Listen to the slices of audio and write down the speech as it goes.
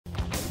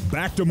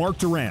back to Mark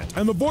Durant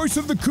and the voice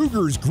of the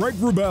Cougars, Greg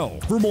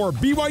Wrubell, for more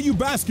BYU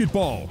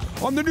basketball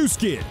on the new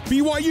skin,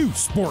 BYU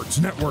Sports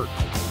Network.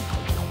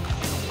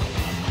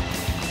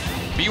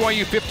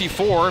 BYU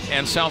 54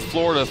 and South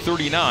Florida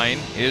 39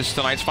 is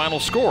tonight's final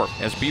score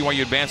as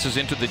BYU advances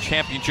into the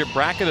championship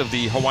bracket of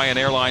the Hawaiian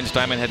Airlines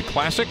Diamond Head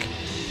Classic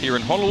here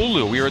in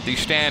Honolulu. We are at the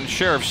Stan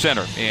Sheriff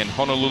Center in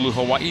Honolulu,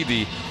 Hawaii,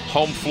 the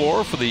home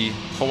floor for the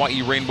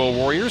Hawaii Rainbow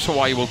Warriors.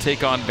 Hawaii will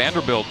take on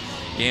Vanderbilt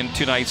in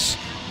tonight's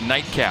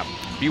nightcap.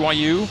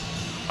 BYU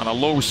on a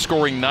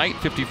low-scoring night,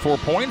 54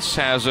 points,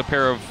 has a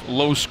pair of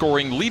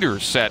low-scoring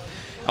leaders set.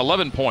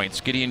 11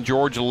 points, Gideon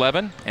George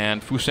 11,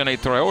 and Fusene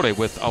Traore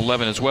with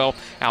 11 as well.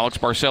 Alex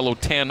Barcelo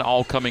 10,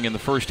 all coming in the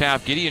first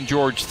half. Gideon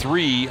George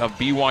 3 of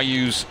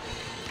BYU's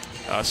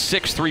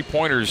 6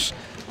 three-pointers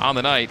on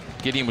the night.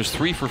 Gideon was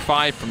 3 for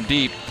 5 from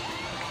deep.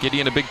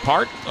 Gideon a big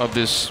part of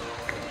this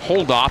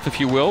hold-off, if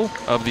you will,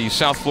 of the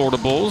South Florida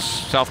Bulls.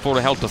 South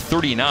Florida held to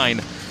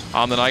 39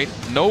 on the night.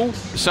 No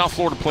South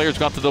Florida players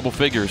got to double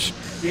figures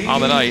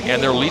on the night,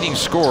 and their leading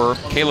scorer,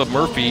 Caleb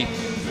Murphy,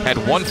 had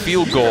 1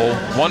 field goal,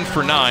 1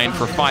 for 9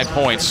 for 5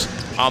 points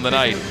on the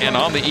night. And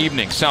on the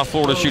evening, South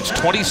Florida shoots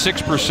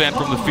 26%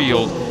 from the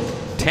field,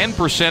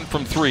 10%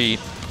 from 3,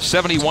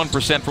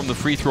 71% from the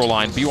free throw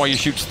line. BYU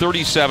shoots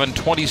 37,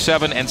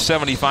 27, and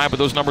 75, but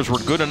those numbers were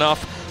good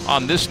enough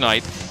on this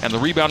night, and the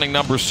rebounding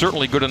numbers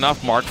certainly good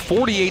enough, Mark.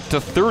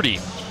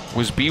 48-30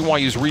 was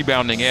BYU's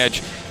rebounding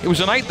edge. It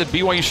was a night that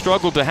BYU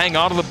struggled to hang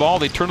on to the ball.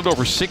 They turned it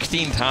over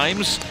 16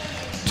 times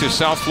to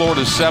South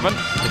Florida's 7.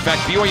 In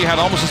fact, BYU had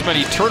almost as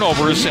many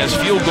turnovers as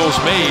field goals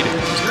made,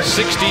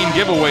 16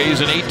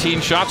 giveaways and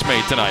 18 shots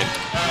made tonight.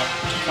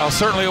 Well,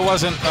 certainly it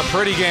wasn't a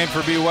pretty game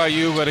for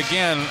BYU, but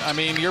again, I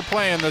mean, you're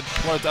playing a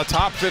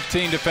top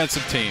 15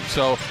 defensive team.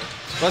 So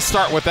let's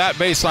start with that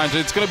baseline.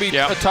 It's going to be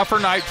a tougher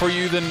night for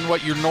you than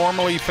what you're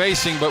normally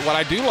facing, but what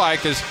I do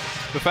like is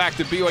the fact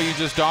that BYU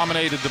just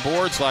dominated the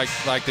boards like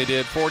they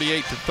did,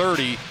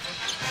 48-30.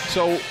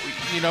 So,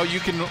 you know, you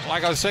can,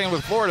 like I was saying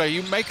with Florida,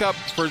 you make up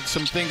for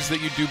some things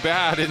that you do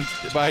bad and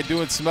by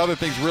doing some other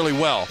things really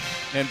well.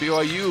 And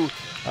BYU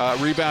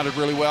rebounded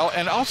really well.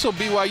 And also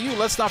BYU,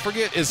 let's not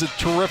forget, is a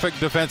terrific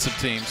defensive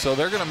team. So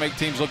they're going to make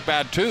teams look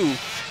bad too.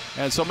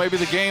 And so maybe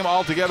the game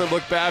altogether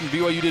looked bad and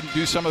BYU didn't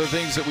do some of the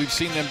things that we've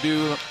seen them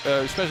do,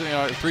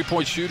 especially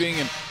three-point shooting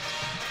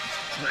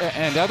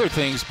and other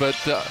things. But,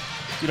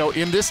 you know,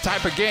 in this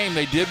type of game,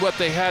 they did what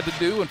they had to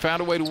do and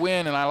found a way to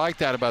win. And I like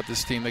that about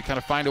this team. They kind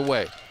of find a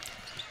way.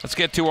 Let's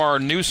get to our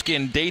Nu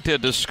Skin data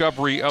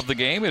discovery of the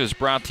game. It is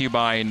brought to you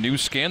by Nu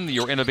Skin,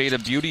 your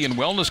innovative beauty and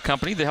wellness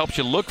company that helps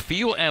you look,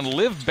 feel, and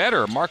live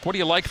better. Mark, what do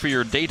you like for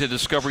your data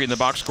discovery in the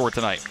box score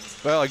tonight?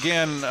 Well,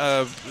 again,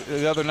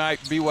 the other night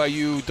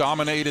BYU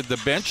dominated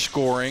the bench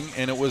scoring,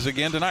 and it was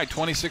again tonight,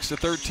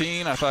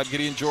 26-13. I thought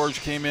Gideon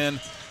George came in,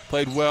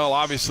 played well.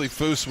 Obviously,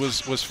 Foose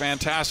was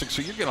fantastic.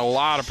 So you're getting a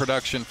lot of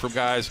production from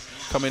guys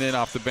coming in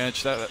off the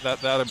bench.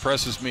 That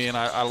impresses me, and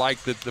I like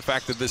the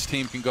fact that this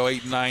team can go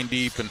 8 and 9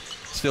 deep and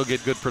still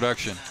get good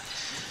production.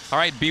 All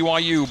right,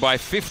 BYU by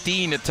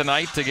 15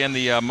 tonight. Again,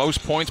 the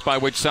most points by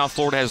which South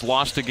Florida has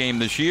lost a game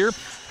this year.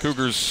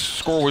 Cougars'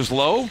 score was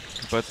low,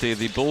 but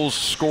the Bulls'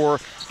 score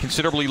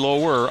considerably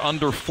lower,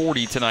 under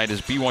 40 tonight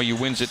as BYU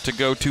wins it to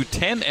go to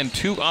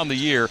 10-2 on the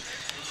year.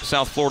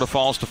 South Florida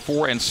falls to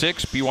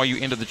 4-6. BYU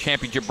into the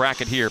championship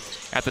bracket here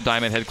at the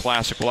Diamond Head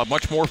Classic. We'll have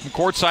much more from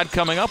courtside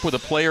coming up with a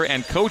player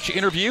and coach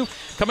interview.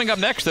 Coming up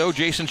next, though,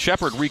 Jason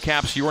Shepard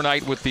recaps your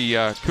night with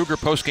the Cougar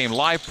Postgame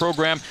Live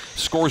program.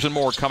 Scores and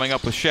more coming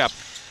up with Shep.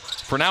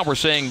 For now, we're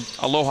saying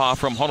aloha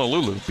from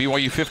Honolulu.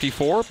 BYU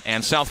 54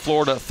 and South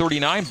Florida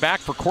 39. Back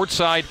for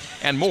courtside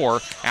and more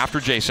after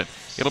Jason.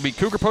 It'll be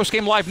Cougar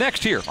Postgame Live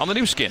next here on the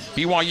Nu Skin,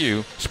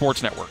 BYU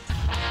Sports Network.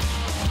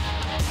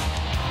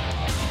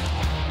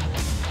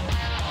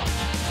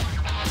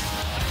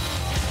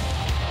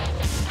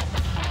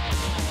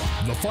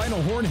 The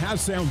final horn has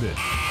sounded,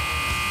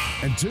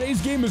 and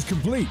today's game is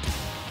complete.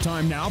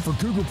 Time now for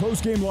Cougar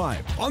Postgame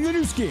Live on the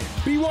Nu Skin,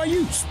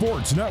 BYU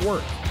Sports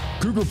Network.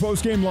 Cougar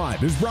Postgame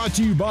Live is brought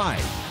to you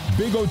by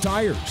Big O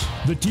Tires,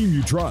 the team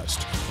you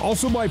trust.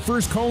 Also by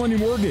First Colony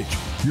Mortgage,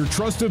 your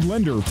trusted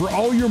lender for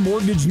all your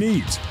mortgage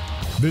needs.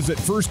 Visit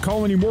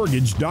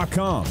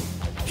firstcolonymortgage.com.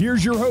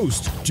 Here's your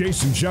host,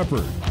 Jason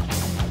Shepard.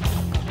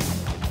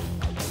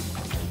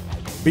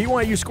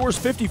 BYU scores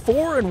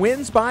 54 and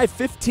wins by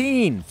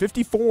 15.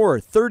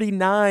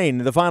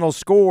 54-39, the final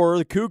score.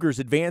 The Cougars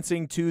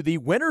advancing to the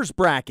winner's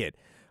bracket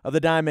of the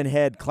Diamond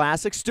Head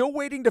Classic. Still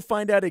waiting to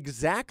find out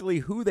exactly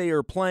who they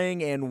are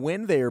playing and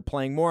when they are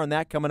playing. More on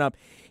that coming up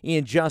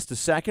in just a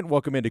second.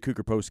 Welcome into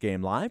Cougar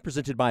Postgame Live,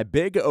 presented by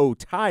Big O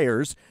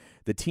Tires,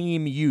 the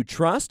team you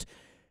trust.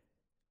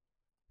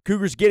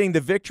 Cougars getting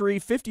the victory,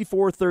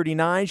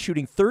 54-39,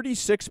 shooting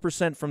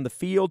 36% from the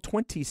field,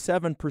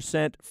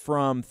 27%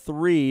 from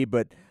three.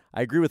 But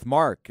I agree with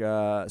Mark.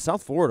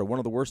 South Florida, one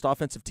of the worst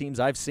offensive teams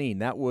I've seen.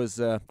 That was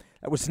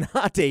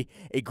not a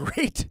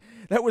great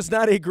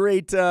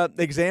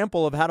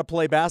example of how to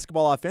play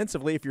basketball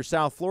offensively if you're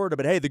South Florida.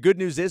 But hey, the good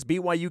news is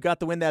BYU got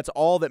the win. That's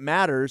all that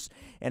matters.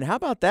 And how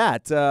about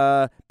that?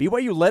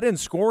 BYU led in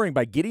scoring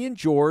by Gideon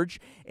George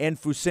and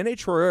Fusene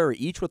Traore,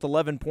 each with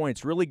 11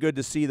 points. Really good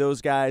to see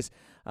those guys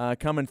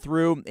coming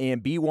through,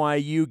 and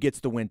BYU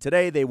gets the win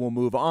today. They will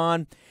move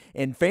on.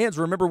 And fans,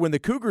 remember, when the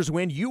Cougars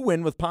win, you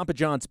win with Papa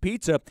John's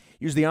Pizza.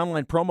 Use the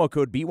online promo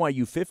code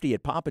BYU50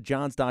 at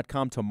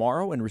papajohns.com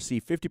tomorrow and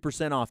receive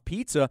 50% off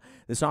pizza.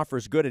 This offer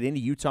is good at any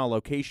Utah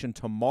location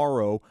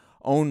tomorrow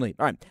only.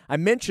 All right, I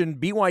mentioned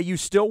BYU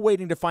still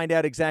waiting to find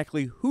out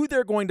exactly who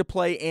they're going to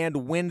play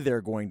and when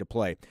they're going to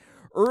play.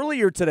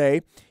 Earlier today,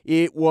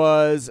 it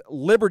was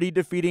Liberty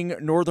defeating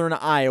Northern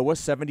Iowa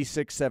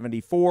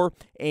 76-74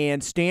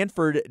 and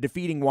Stanford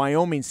defeating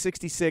Wyoming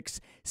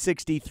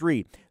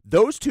 66-63.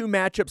 Those two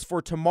matchups for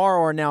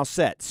tomorrow are now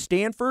set.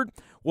 Stanford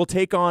will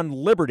take on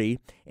Liberty,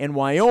 and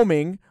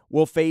Wyoming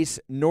will face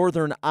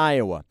Northern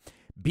Iowa.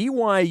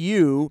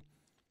 BYU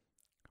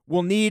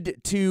will need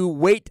to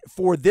wait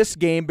for this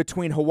game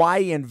between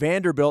Hawaii and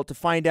Vanderbilt to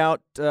find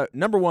out,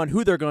 number one,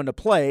 who they're going to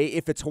play.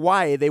 If it's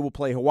Hawaii, they will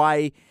play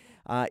Hawaii.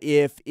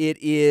 If it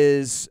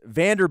is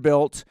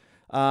Vanderbilt,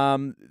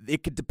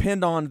 it could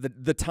depend on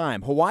the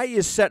time. Hawaii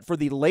is set for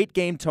the late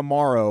game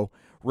tomorrow,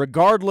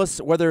 regardless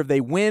whether they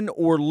win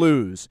or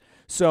lose.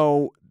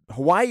 So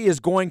Hawaii is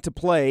going to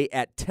play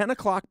at 10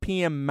 o'clock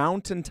p.m.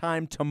 Mountain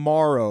Time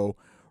tomorrow,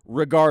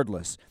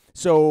 regardless.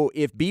 So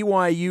if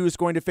BYU is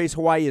going to face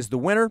Hawaii as the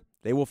winner,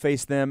 they will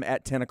face them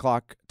at 10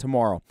 o'clock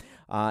tomorrow.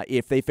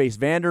 If they face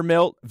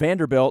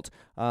Vanderbilt,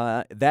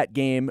 that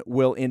game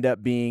will end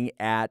up being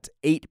at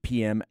 8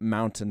 p.m.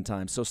 Mountain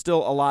Time. So still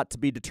a lot to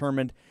be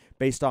determined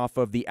based off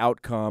of the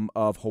outcome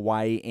of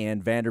Hawaii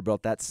and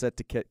Vanderbilt. That's set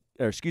to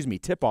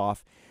tip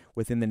off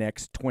within the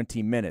next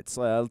 20 minutes.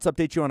 Let's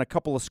update you on a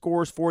couple of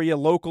scores for you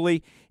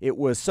locally. It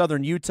was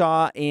Southern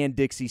Utah and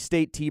Dixie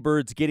State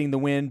T-Birds getting the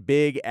win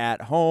big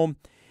at home.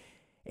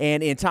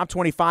 And in top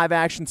 25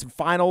 actions and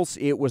finals,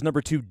 it was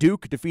number 2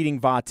 Duke defeating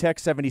Va Tech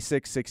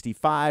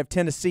 76-65.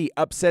 Tennessee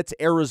upsets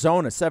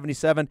Arizona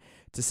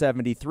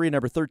 77-73.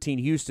 Number 13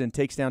 Houston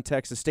takes down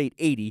Texas State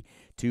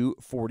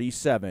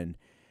 80-47.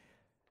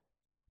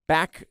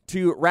 Back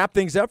to wrap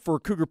things up for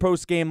Cougar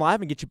Postgame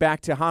Live and get you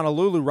back to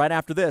Honolulu right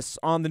after this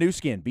on the new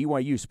skin,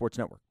 BYU Sports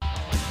Network.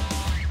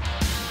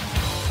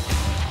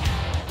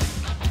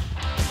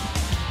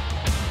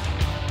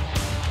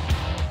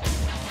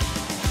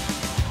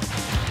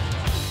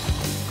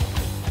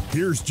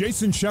 Here's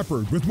Jason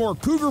Shepard with more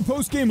Cougar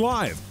Postgame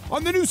Live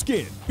on the new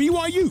skin,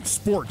 BYU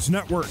Sports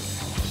Network.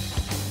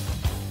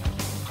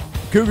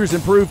 Cougars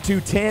improve to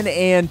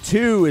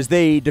 10-2 as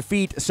they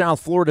defeat South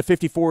Florida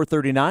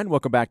 54-39.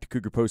 Welcome back to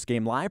Cougar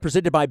Postgame Live,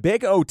 presented by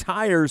Big O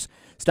Tires.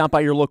 Stop by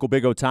your local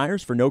Big O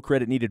Tires for no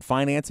credit needed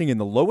financing and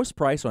the lowest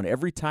price on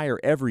every tire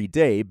every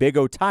day. Big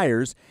O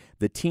Tires,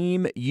 the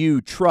team you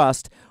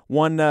trust.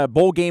 One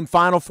bowl game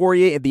final for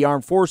you in the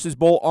Armed Forces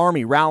Bowl.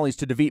 Army rallies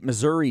to defeat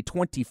Missouri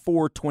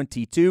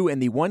 24-22.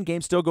 And the one game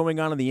still going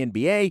on in the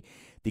NBA,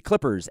 the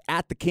Clippers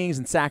at the Kings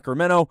in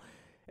Sacramento.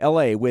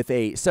 LA with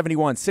a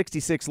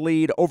 71-66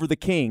 lead over the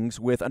Kings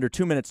with under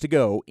 2 minutes to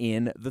go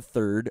in the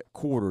third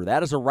quarter.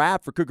 That is a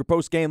wrap for Cougar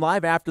Postgame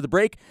Live. After the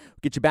break, we'll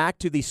get you back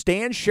to the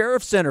Stan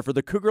Sheriff Center for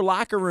the Cougar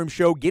Locker Room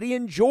Show.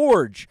 Gideon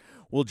George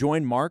will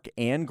join Mark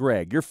and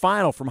Greg. Your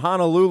final from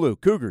Honolulu.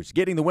 Cougars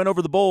getting the win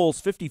over the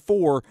Bulls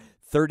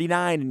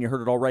 54-39, and you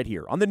heard it all right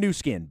here on the new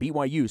skin,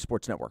 BYU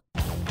Sports Network.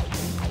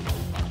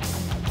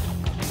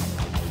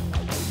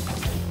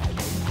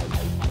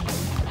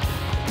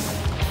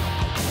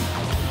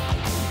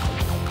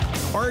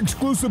 Our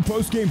exclusive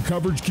postgame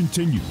coverage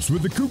continues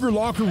with the Cougar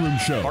Locker Room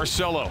Show.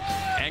 Barcelo,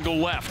 angle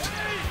left.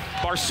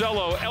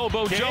 Barcelo,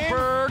 elbow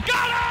jumper.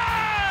 Got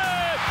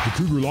it! The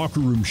Cougar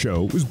Locker Room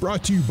Show is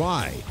brought to you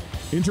by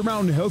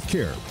Intermountain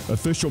Healthcare,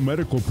 official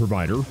medical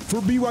provider for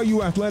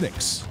BYU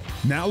Athletics.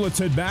 Now let's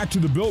head back to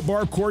the Built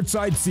Bar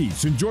courtside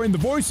seats and join the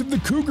voice of the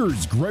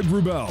Cougars, Greg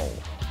Wrubell.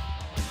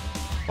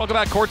 Welcome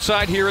back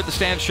courtside here at the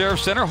Stan Sheriff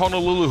Center,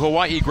 Honolulu,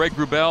 Hawaii. Greg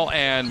Wrubell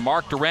and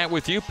Mark Durant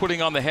with you,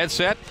 putting on the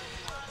headset.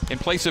 In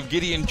place of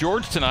Gideon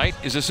George tonight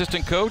is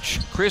assistant coach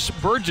Chris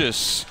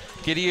Burgess.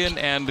 Gideon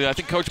and I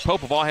think Coach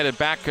Pope have all headed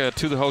back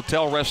to the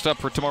hotel, rest up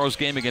for tomorrow's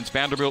game against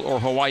Vanderbilt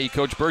or Hawaii.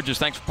 Coach Burgess,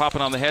 thanks for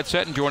popping on the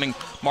headset and joining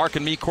Mark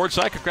and me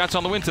courtside. Congrats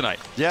on the win tonight.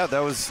 Yeah,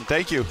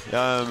 thank you.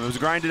 It was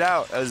grinded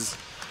out, as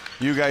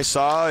you guys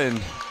saw,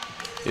 and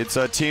it's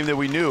a team that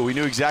we knew. We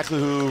knew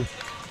exactly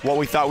what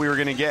we thought we were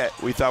going to get.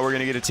 We thought we were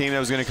going to get a team that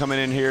was going to come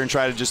in here and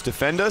try to just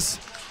defend us.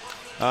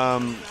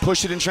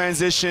 Push it in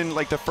transition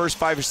like the first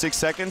 5 or 6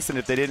 seconds, and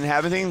if they didn't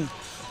have anything,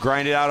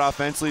 grind it out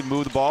offensively,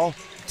 move the ball,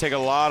 take a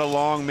lot of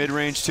long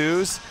mid-range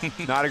twos.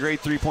 Not a great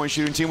three-point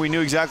shooting team. We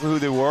knew exactly who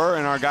they were,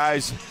 and our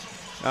guys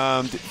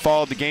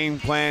followed the game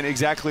plan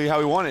exactly how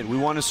we wanted. We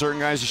wanted certain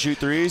guys to shoot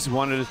threes. We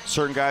wanted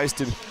certain guys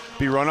to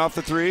be run off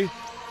the three.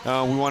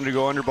 We wanted to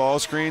go under ball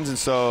screens, and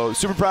so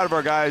super proud of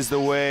our guys the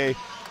way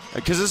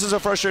because this is a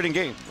frustrating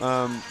game,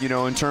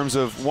 in terms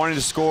of wanting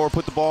to score,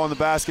 put the ball in the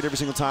basket every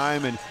single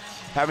time, and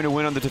having to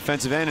win on the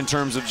defensive end in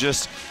terms of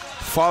just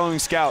following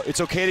scout. It's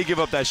okay to give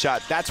up that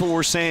shot. That's what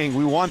we're saying.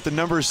 We want the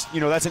numbers.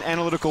 That's an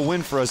analytical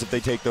win for us if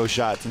they take those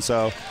shots. And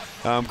so,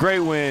 great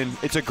win.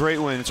 It's a great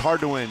win. It's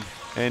hard to win.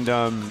 And,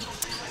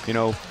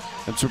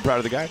 I'm super proud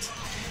of the guys.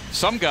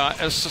 Some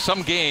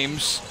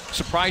games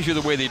surprise you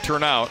the way they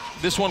turn out.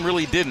 This one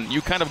really didn't.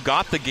 You kind of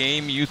got the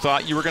game you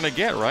thought you were going to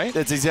get, right?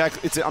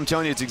 I'm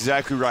telling you, it's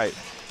exactly right.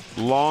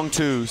 Long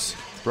twos,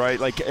 right?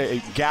 Like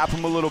gap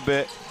them a little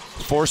bit,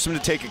 force them to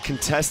take a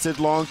contested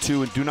long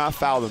two and do not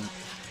foul them.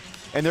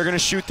 And they're going to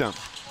shoot them.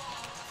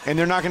 And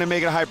they're not going to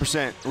make it a high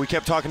percent. We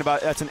kept talking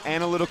about that's an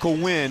analytical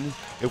win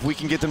if we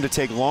can get them to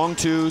take long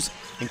twos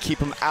and keep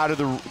them out of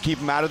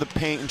the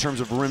paint in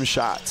terms of rim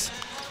shots.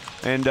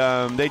 And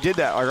they did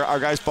that. Our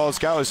guys followed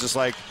scout. It's just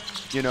like,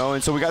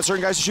 and so we got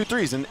certain guys to shoot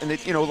threes, and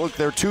they, look,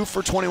 they're 2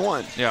 for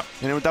 21. Yeah.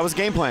 And that was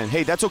game plan.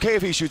 Hey, that's okay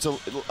if he shoots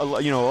a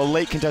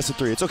late contested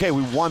three. It's okay.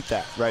 We want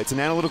that, right? It's an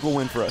analytical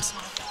win for us.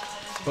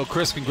 Well,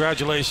 Chris,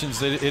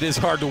 congratulations. It is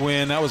hard to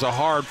win. That was a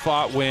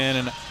hard-fought win,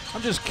 and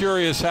I'm just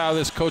curious how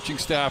this coaching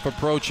staff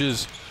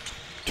approaches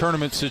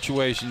tournament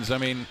situations. I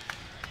mean,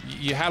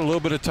 you had a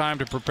little bit of time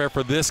to prepare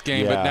for this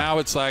game, but now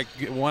it's like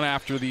one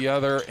after the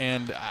other,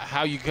 and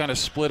how you kind of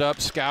split up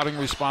scouting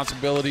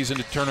responsibilities in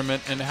the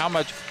tournament, and how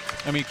much,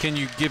 can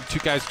you give two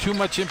guys too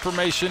much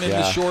information in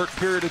the short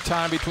period of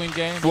time between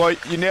games? Well,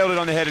 you nailed it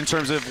on the head in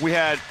terms of we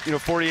had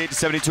 48 to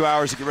 72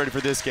 hours to get ready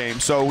for this game,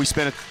 so we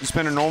spent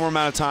a normal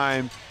amount of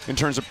time in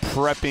terms of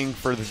prepping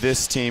for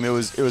this team. It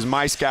was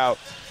my scout,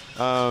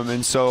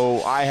 and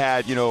so I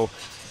had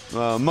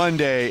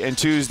Monday and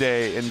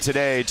Tuesday and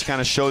today to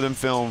kind of show them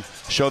film,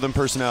 show them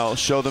personnel,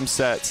 show them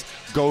sets,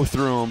 go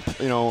through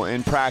them,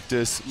 in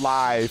practice,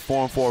 live,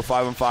 4-on-4,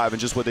 5-on-5, and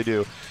just what they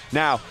do.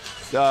 Now,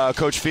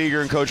 Coach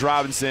Feger and Coach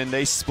Robinson,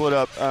 they split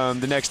up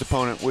the next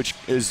opponent, which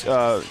is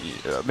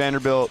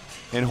Vanderbilt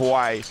in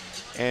Hawaii.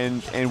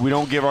 And we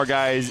don't give our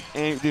guys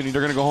anything.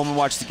 They're going to go home and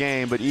watch the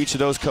game, but each of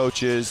those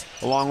coaches,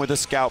 along with a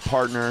scout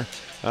partner,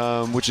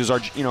 which is our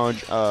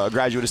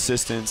graduate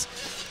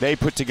assistants, they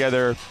put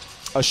together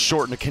a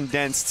shortened, a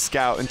condensed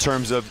scout in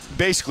terms of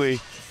basically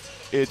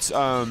it's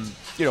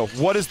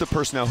what is the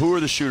personnel, who are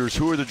the shooters,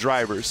 who are the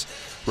drivers,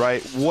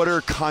 right?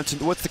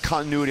 What's the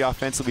continuity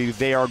offensively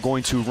they are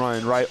going to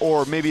run, right?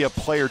 Or maybe a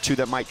play or two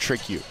that might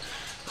trick you.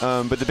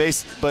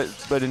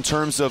 But in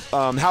terms of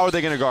how are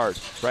they going to guard,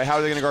 right? How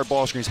are they going to guard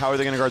ball screens? How are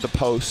they going to guard the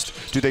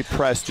post? Do they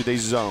press? Do they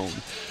zone?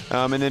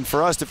 And then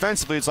for us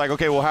defensively, it's like,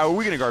 okay, well, how are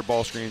we going to guard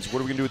ball screens? What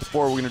are we going to do with the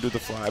 4? What are we going to do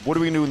with the 5? What are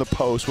we going to do in the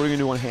post? What are we going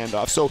to do on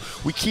handoff? So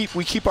we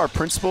keep our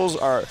principles,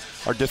 our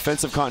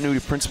defensive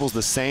continuity principles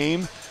the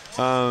same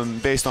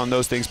based on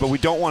those things, but we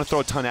don't want to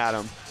throw a ton at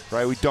them,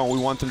 right? We don't. We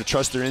want them to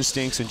trust their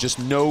instincts and just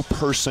no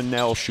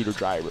personnel shooter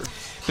driver.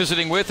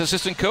 Visiting with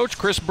assistant coach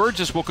Chris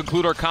Burgess. Will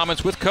conclude our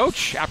comments with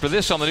Coach after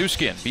this on the new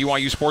skin,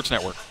 BYU Sports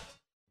Network.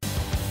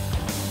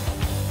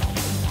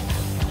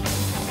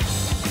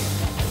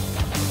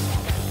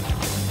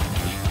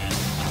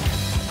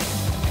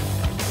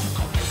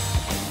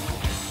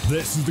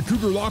 This is the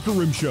Cougar Locker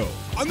Room Show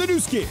on the new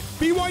skin,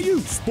 BYU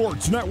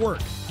Sports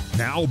Network.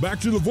 Now back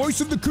to the voice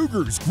of the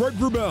Cougars, Greg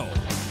Wrubell.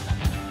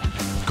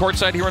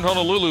 Courtside here in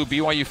Honolulu,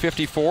 BYU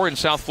 54 and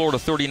South Florida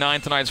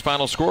 39. Tonight's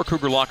final score.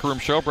 Cougar Locker Room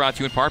Show brought to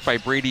you in part by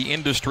Brady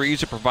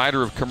Industries, a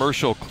provider of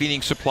commercial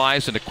cleaning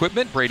supplies and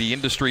equipment. Brady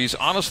Industries,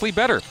 honestly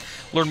better.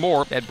 Learn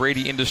more at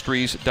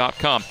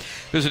bradyindustries.com.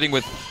 Visiting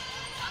with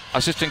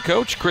assistant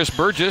coach Chris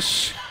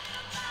Burgess.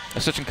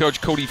 Assistant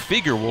coach Cody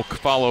Feger will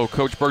follow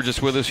Coach Burgess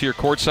with us here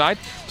courtside.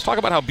 Let's talk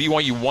about how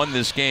BYU won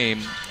this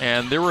game.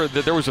 And there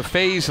was a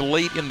phase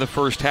late in the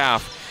first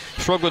half,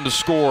 struggling to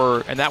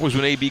score, and that was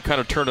when AB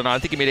kind of turned it on. I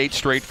think he made 8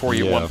 straight for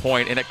you at one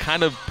point, and it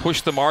kind of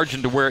pushed the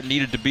margin to where it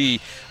needed to be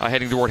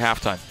heading toward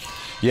halftime.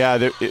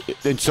 Yeah,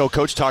 and so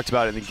Coach talked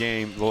about it in the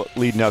game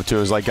leading up to it.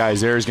 It was like,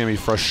 guys, there is going to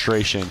be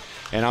frustration.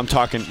 And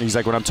he's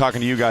like, when I'm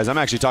talking to you guys, I'm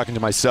actually talking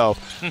to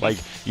myself. Like,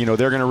 they're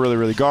going to really,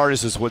 really guard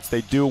us. This is what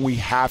they do, and we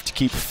have to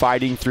keep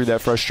fighting through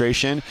that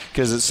frustration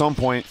because at some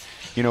point,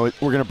 we're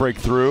going to break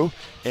through.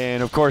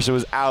 And, of course, it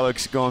was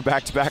Alex going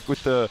back-to-back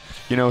with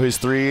his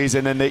threes.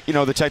 And then,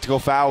 the technical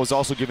foul was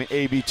also giving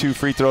AB 2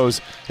 free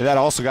throws, and that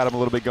also got him a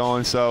little bit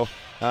going. So,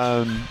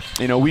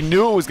 we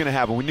knew it was going to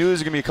happen. We knew there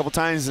was going to be a couple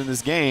times in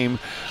this game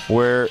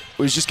where it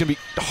was just going to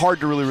be hard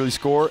to really, really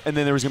score, and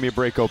then there was going to be a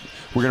break open.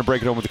 We're going to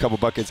break it open with a couple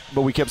buckets.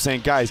 But we kept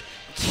saying, guys,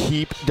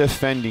 keep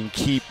defending,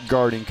 keep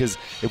guarding, because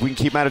if we can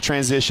keep them out of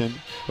transition,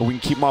 and we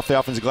can keep them off the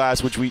offensive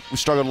glass, which we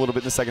struggled a little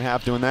bit in the second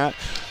half doing that,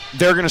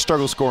 they're going to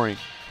struggle scoring.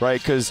 Right,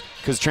 because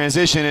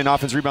transition and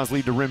offense rebounds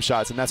lead to rim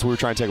shots, and that's what we're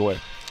trying to take away.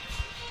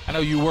 I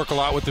know you work a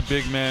lot with the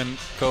big men,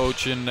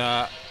 Coach, and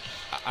I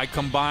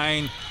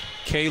combine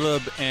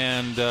Caleb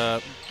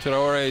and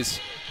Traore's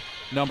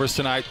numbers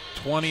tonight,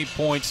 20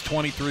 points,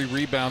 23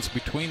 rebounds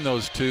between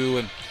those two.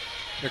 And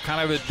They're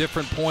kind of at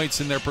different points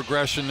in their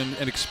progression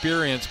and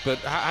experience. But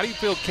how do you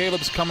feel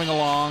Caleb's coming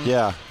along?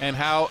 Yeah.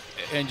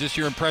 And just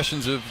your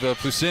impressions of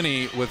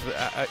Fusini with,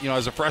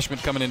 as a freshman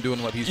coming in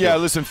doing what he's doing. Yeah,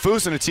 listen,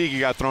 Foose and Atiki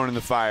got thrown in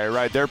the fire,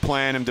 right? Their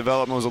plan and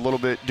development was a little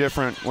bit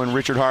different when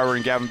Richard Harvard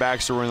and Gavin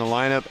Baxter were in the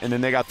lineup, and then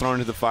they got thrown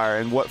into the fire.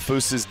 And what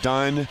Foose has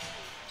done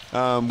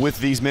with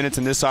these minutes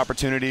and this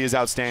opportunity is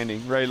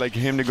outstanding, right? Like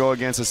him to go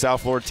against a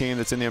South Florida team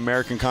that's in the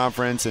American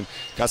Conference and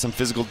got some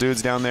physical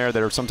dudes down there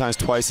that are sometimes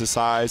twice his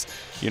size,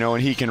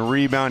 and he can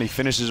rebound. He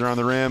finishes around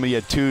the rim. He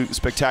had 2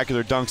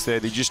 spectacular dunks today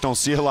that you just don't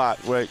see a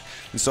lot, right?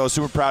 And so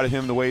super proud of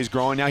him the way he's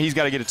growing. Now he's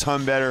got to get a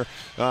ton better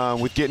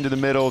with getting to the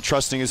middle,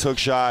 trusting his hook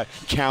shot,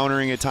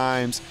 countering at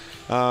times.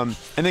 And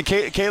then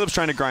Caleb's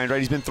trying to grind, right?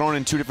 He's been thrown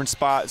in 2 different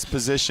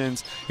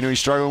positions. He's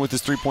struggling with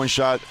his three-point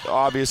shot,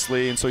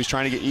 obviously, and so he's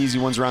trying to get easy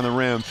ones around the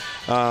rim,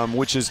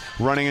 which is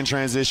running in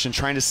transition,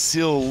 trying to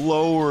seal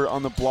lower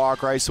on the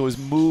block, right? So his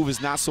move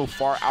is not so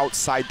far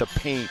outside the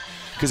paint.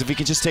 Because if he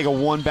can just take a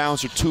 1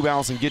 bounce or 2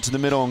 bounce and get to the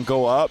middle and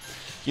go up,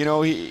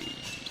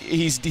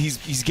 he's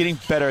getting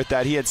better at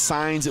that. He had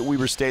signs at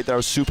Weber State that I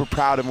was super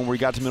proud of him where he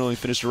got to the middle and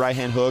he finished a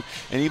right-hand hook.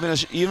 And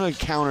even a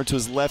counter to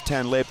his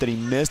left-hand layup that he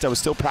missed, I was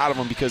still proud of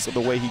him because of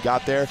the way he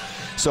got there.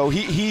 So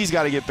he's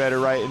got to get better,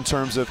 right, in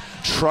terms of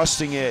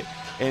trusting it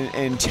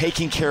and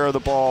taking care of the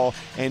ball.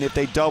 And if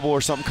they double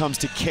or something comes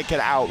to kick it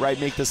out, right,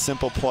 make the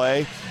simple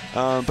play.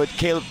 But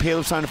Caleb's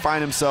trying to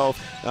find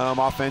himself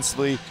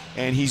offensively.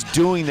 And he's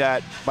doing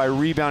that by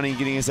rebounding and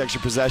getting his extra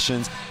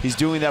possessions. He's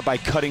doing that by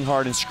cutting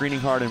hard and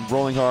screening hard and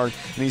rolling hard.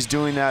 And he's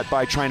doing that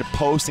by trying to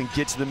post and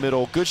get to the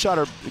middle. Good shot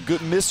or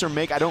good miss or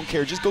make, I don't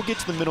care. Just go get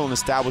to the middle and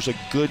establish a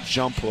good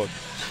jump hook.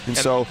 And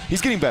so he's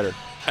getting better.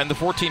 And the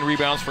 14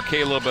 rebounds for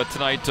Caleb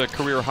tonight,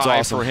 career high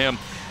awesome for him.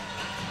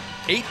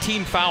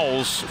 18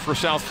 fouls for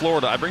South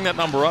Florida. I bring that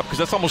number up because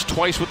that's almost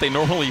twice what they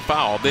normally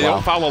foul. They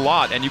don't foul a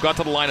lot, and you got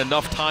to the line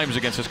enough times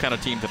against this kind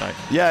of team tonight.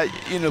 Yeah,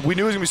 we knew it was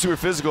going to be super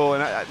physical,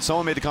 and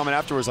someone made the comment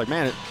afterwards, like,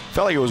 man, it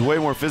felt like it was way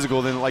more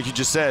physical than, like you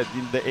just said,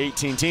 the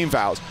 18 team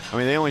fouls. I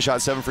mean, they only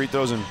shot 7 free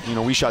throws, and,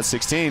 we shot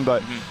 16,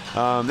 but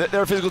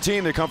they're a physical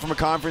team. They come from a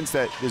conference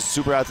that is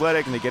super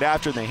athletic, and they get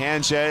after it, and they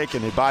handshake,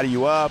 and they body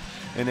you up,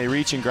 and they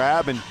reach and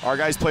grab, and our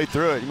guys played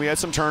through it. And we had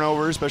some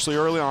turnovers, especially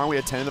early on. We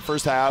had 10 in the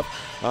first half,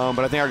 but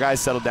I think our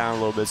guys settled down a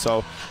little bit.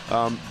 So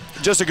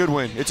just a good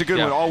win. It's a good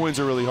win. All wins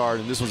are really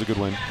hard, and this was a good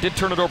win. Did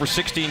turn it over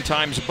 16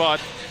 times,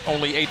 but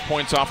only 8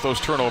 points off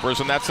those turnovers,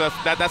 and that's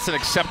an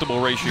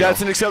acceptable ratio.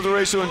 That's an acceptable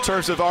ratio in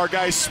terms of our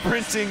guys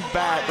sprinting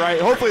back, right?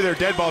 Hopefully they're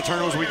dead ball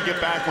turnovers we can get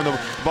back when the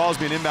ball's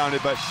being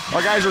inbounded, but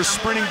our guys are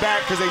sprinting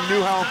back because they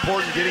knew how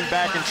important getting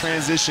back in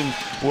transition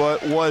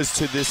was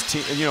to this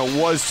team,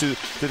 was to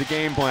the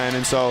game plan,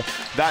 and so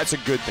that's a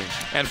good thing.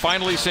 And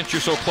finally, since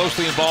you're so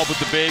closely involved with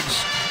the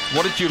bigs,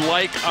 what did you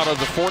like out of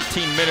the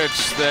 14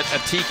 minutes that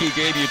Atiki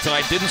gave you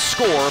tonight? Didn't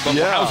score, but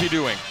how's he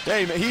doing?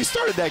 Hey, man, he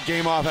started that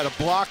game off, had a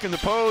block in the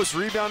post,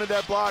 rebounded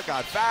that block,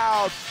 got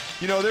fouled.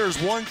 There was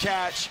one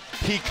catch.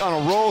 He,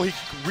 on a roll, he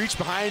reached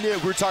behind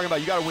it. We were talking about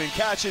you got to win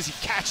catches. He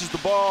catches the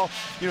ball.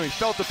 He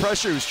felt the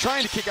pressure. He was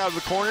trying to kick out of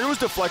the corner. It was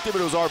deflected,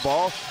 but it was our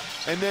ball.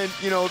 And then,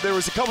 there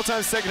was a couple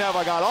times second half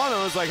I got on him.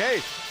 I was like,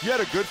 hey, you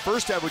had a good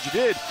first half, what you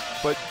did.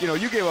 But,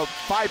 you gave up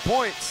 5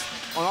 points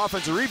on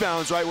offensive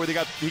rebounds, right, where he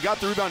got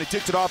the rebound, he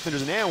ticked it off, and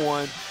there's an and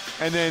one.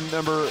 And then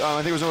I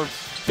think it was number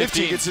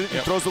 15 gets it,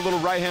 and throws a little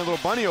right-hand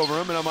little bunny over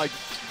him. And I'm like,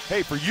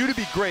 hey, for you to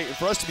be great and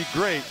for us to be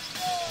great,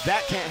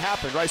 that can't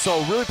happen, right?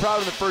 So really proud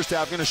of him in the first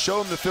half. I'm going to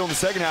show him the film in the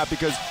second half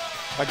because,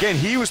 again,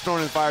 he was thrown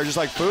in the fire just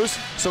like Foose,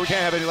 so we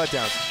can't have any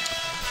letdowns.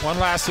 One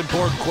last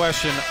important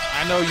question.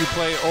 I know you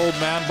play old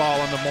man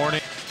ball in the morning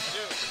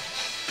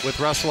with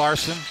Russ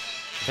Larson.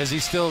 Has he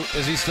still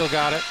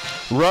got it?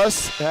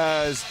 Russ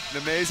has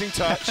an amazing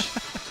touch.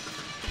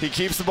 He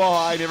keeps the ball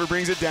high, never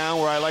brings it down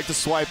where I like to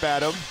swipe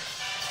at him.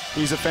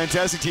 He's a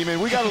fantastic teammate.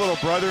 We got a little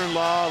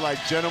brother-in-law,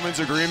 like, gentleman's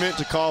agreement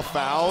to call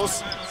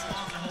fouls.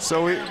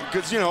 So we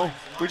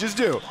just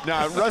do.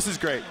 No, Russ is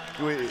great.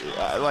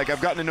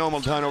 I've gotten to know him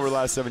a ton over the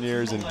last 7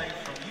 years, and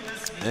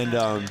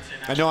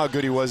I know how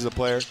good he was as a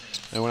player,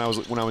 and when I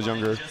was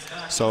younger.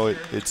 So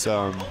it's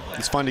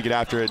fun to get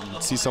after it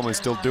and see someone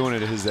still doing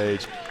it at his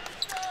age.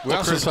 We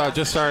also saw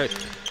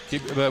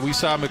we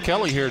saw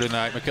McKelly here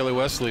tonight. McKelly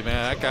Wesley,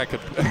 man, that guy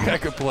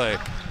could play.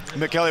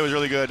 McKelly was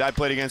really good. I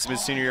played against him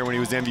his senior year when he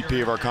was the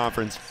MVP of our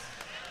conference.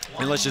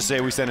 And let's just say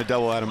we sent a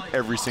double at him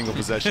every single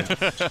possession.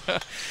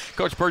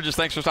 Coach Burgess,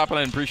 thanks for stopping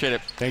in. Appreciate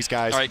it. Thanks,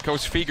 guys. All right,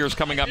 Coach Fieger's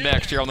coming up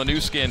next here on the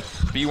new skin,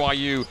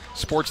 BYU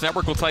Sports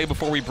Network. We'll tell you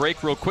before we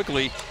break real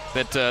quickly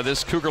that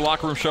this Cougar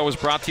Locker Room Show is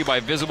brought to you by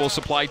Visible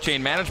Supply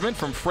Chain Management.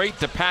 From freight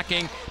to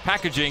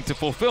packaging to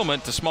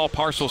fulfillment to small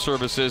parcel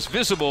services,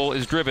 Visible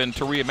is driven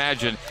to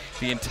reimagine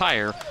the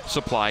entire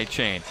supply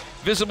chain.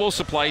 Visible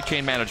Supply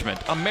Chain Management,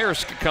 a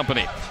Maersk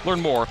company. Learn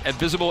more at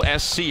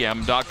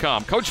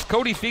visiblescm.com. Coach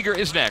Cody Fieger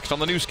is next on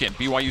the new skin,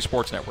 BYU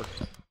Sports Network.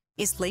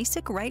 Is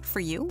LASIK right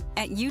for you?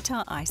 At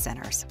Utah Eye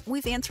Centers,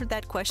 we've answered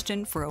that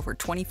question for over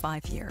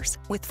 25 years.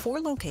 With 4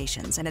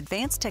 locations and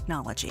advanced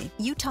technology,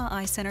 Utah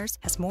Eye Centers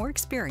has more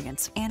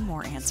experience and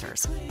more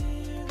answers.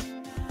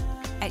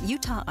 At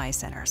Utah Eye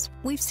Centers,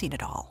 we've seen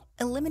it all.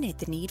 Eliminate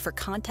the need for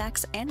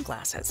contacts and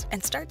glasses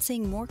and start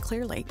seeing more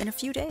clearly in a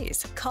few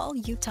days. Call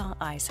Utah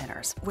Eye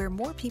Centers, where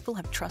more people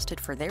have trusted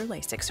for their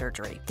LASIK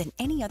surgery than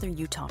any other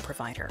Utah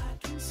provider.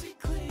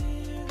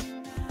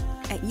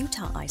 At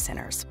Utah Eye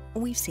Centers,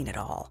 we've seen it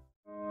all.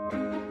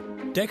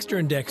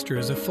 Dexter & Dexter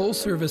is a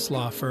full-service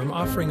law firm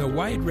offering a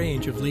wide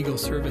range of legal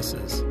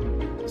services.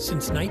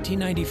 Since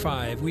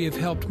 1995, we have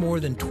helped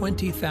more than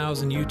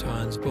 20,000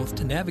 Utahns both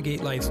to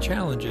navigate life's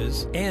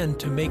challenges and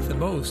to make the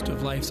most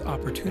of life's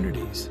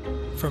opportunities.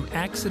 From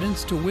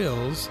accidents to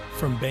wills,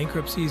 from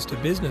bankruptcies to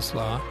business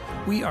law,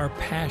 we are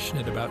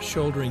passionate about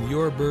shouldering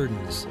your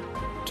burdens.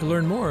 To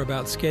learn more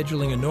about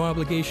scheduling a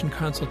no-obligation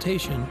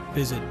consultation,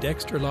 visit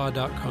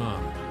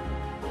dexterlaw.com.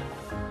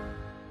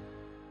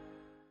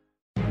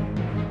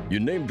 You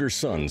named your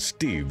sons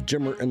Steve,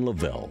 Jimmer, and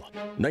Lavelle.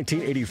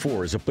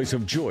 1984 is a place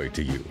of joy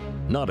to you,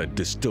 not a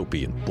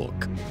dystopian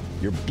book.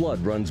 Your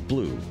blood runs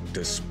blue,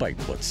 despite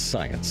what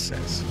science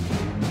says.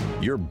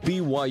 You're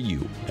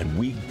BYU, and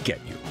we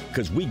get you,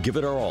 because we give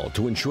it our all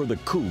to ensure the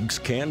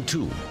Cougs can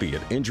too, be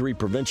it injury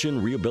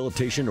prevention,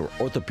 rehabilitation, or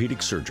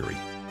orthopedic surgery.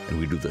 And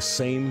we do the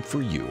same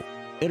for you.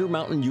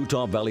 Intermountain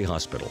Utah Valley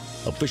Hospital,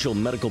 official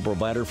medical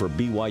provider for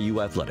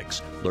BYU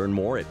athletics. Learn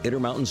more at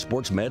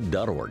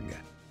intermountainsportsmed.org.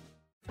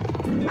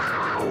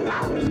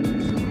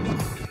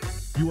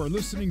 You are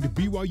listening to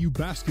BYU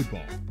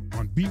Basketball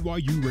on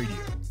BYU Radio.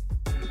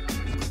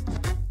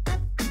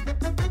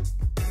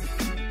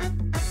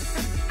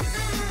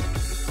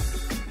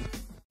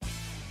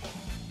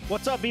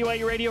 What's up,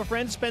 BYU Radio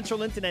friends? Spencer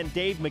Linton and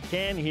Dave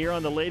McCann here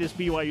on the latest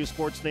BYU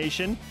Sports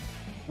Nation.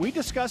 We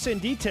discuss in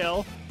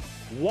detail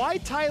why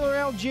Tyler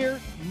Algier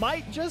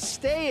might just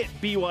stay at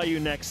BYU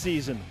next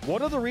season.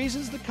 What are the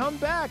reasons to come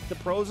back, the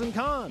pros and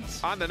cons?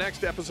 On the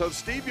next episode,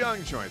 Steve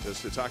Young joins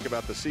us to talk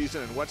about the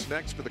season and what's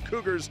next for the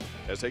Cougars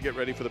as they get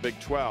ready for the Big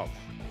 12.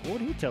 What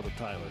would he tell the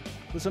Tyler?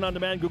 Listen on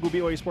demand, Google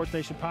BYU Sports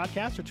Nation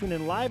podcast, or tune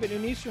in live at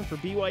noon Eastern for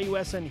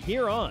BYUSN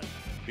here on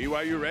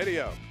BYU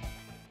Radio.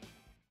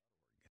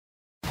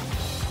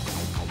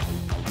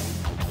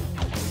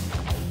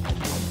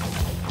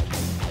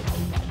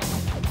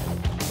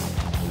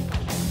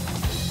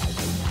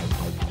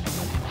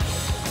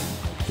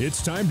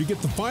 It's time to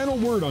get the final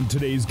word on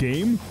today's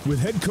game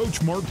with head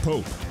coach Mark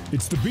Pope.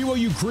 It's the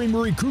BYU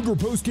Creamery Cougar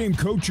Postgame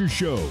Coaches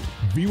Show.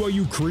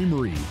 BYU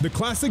Creamery, the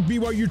classic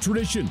BYU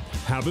tradition.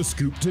 Have a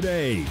scoop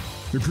today.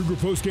 The Cougar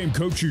Postgame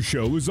Coaches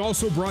Show is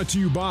also brought to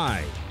you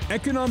by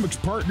Economics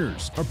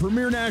Partners, a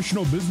premier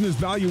national business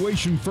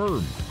valuation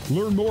firm.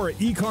 Learn more at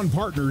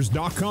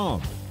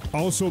econpartners.com.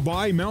 Also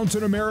by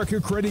Mountain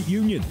America Credit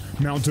Union.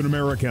 Mountain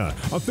America,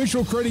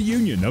 official credit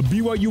union of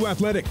BYU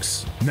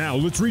Athletics. Now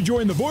let's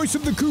rejoin the voice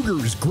of the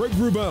Cougars, Greg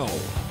Wrubell.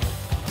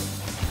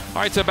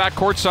 All right, so back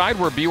courtside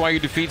where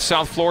BYU defeats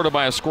South Florida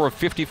by a score of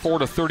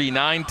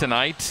 54-39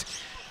 tonight.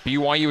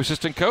 BYU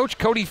assistant coach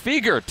Cody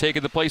Feger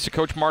taking the place of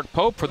Coach Mark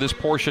Pope for this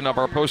portion of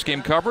our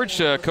postgame coverage.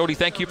 Cody,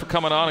 thank you for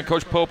coming on. And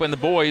Coach Pope and the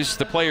boys,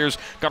 the players,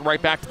 got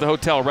right back to the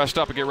hotel, rest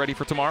up and get ready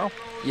for tomorrow?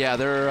 Yeah,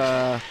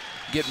 they're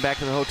getting back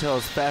to the hotel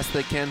as fast as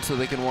they can so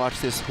they can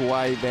watch this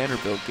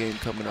Hawaii-Vanderbilt game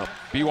coming up.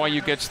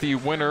 BYU gets the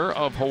winner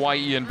of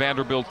Hawaii and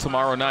Vanderbilt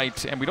tomorrow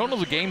night, and we don't know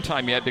the game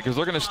time yet because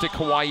they're going to stick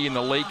Hawaii in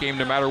the late game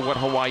no matter what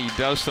Hawaii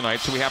does tonight,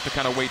 so we have to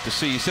kind of wait to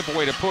see. Simple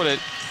way to put it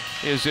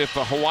is if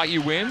Hawaii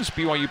wins,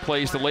 BYU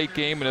plays the late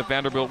game, and if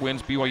Vanderbilt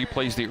wins, BYU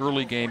plays the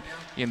early game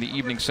in the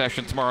evening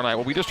session tomorrow night.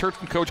 Well, we just heard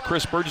from Coach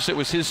Chris Burgess. It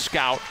was his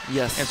scout.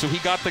 Yes. And so he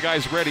got the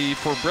guys ready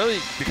for really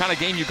the kind of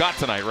game you got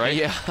tonight, right?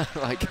 Yeah,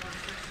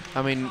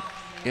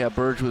 Yeah,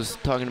 Burge was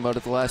talking about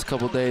it the last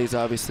couple of days,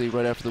 obviously,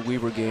 right after the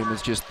Weaver game,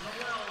 is just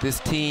this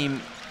team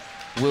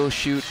will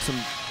shoot some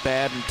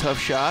bad and tough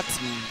shots,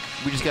 and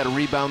we just got to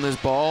rebound this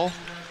ball.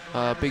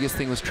 Biggest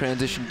thing was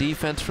transition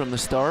defense from the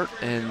start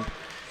and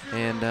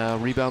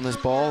rebound this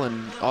ball.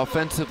 And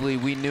offensively,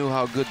 we knew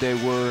how good they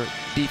were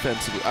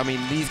defensively. I mean,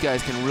 these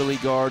guys can really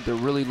guard. They're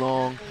really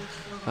long.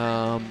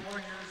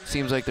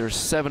 Seems like there's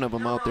 7 of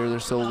them out there. They're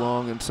so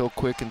long and so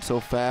quick and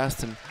so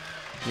fast. And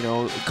you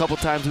know, a couple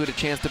times we had a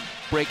chance to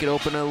break it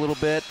open a little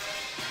bit.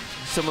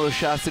 Some of those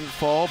shots didn't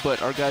fall,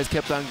 but our guys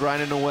kept on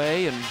grinding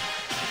away and,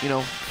 you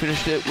know,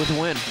 finished it with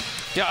a win.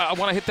 Yeah, I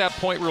want to hit that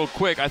point real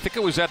quick. I think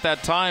it was at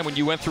that time when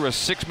you went through a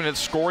 6-minute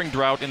scoring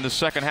drought in the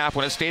second half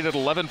when it stayed at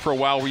 11 for a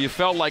while where you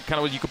felt like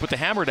kind of you could put the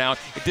hammer down.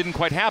 It didn't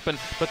quite happen,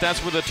 but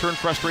that's where the turn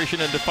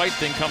frustration into fight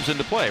thing comes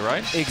into play,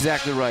 right?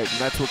 Exactly right,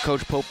 and that's what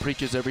Coach Pope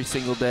preaches every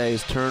single day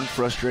is turn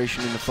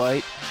frustration into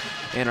fight,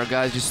 and our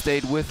guys just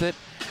stayed with it.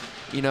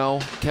 You know,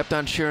 kept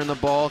on sharing the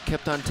ball,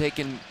 kept on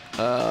taking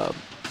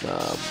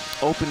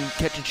open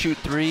catch-and-shoot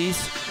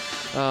threes.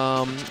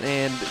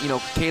 And, you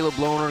know, Caleb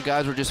Lohner,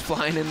 guys were just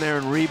flying in there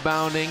and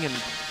rebounding. And,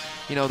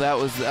 you know, that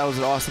was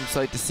an awesome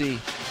sight to see.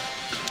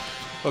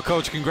 Well,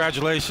 Coach,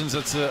 congratulations.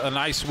 That's a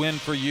nice win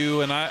for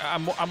you. And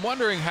I'm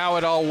wondering how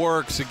it all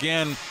works,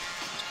 again,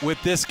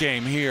 with this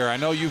game here. I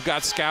know you've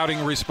got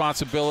scouting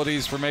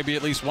responsibilities for maybe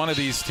at least one of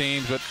these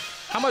teams, but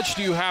how much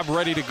do you have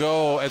ready to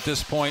go at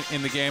this point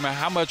in the game? And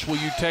how much will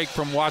you take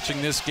from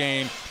watching this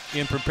game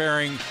in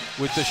preparing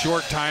with the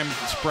short time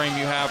frame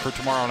you have for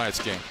tomorrow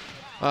night's game?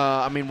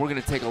 I mean, we're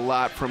going to take a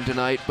lot from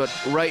tonight, but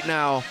right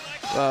now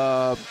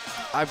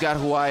I've got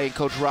Hawaii, and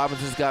Coach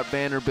Robinson's got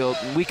Vanderbilt,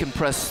 and we can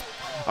press.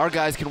 Our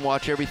guys can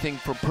watch everything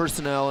from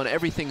personnel, and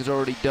everything's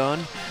already done.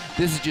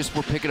 This is just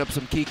we're picking up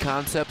some key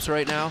concepts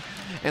right now.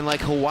 And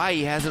like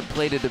Hawaii hasn't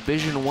played a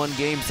Division I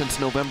game since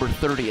November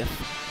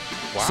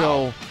 30th. Wow.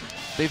 So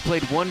they've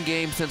played one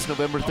game since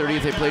November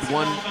 30th. They played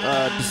one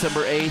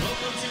December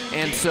 8th.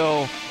 And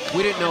so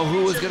we didn't know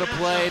who was going to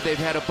play. They've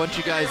had a bunch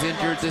of guys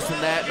injured, this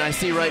and that. And I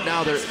see right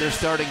now they're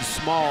starting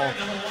small.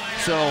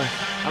 So,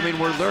 I mean,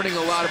 we're learning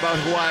a lot about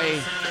Hawaii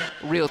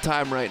real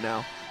time right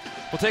now.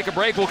 We'll take a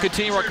break. We'll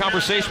continue our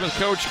conversation with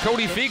Coach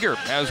Cody Feger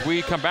as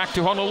we come back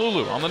to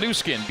Honolulu on the new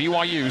skin,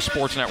 BYU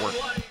Sports Network.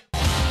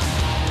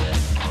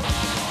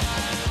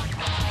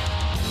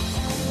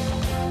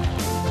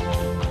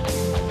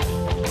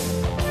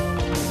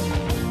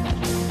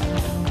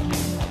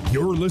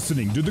 You're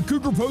listening to the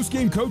Cougar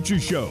Postgame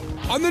Coaches Show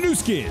on the new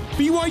skin,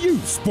 BYU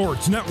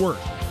Sports Network.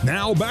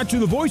 Now back to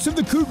the voice of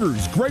the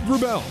Cougars, Greg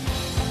Wrubell.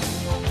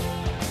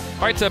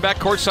 All right, back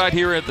courtside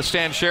here at the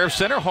Stan Sheriff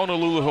Center,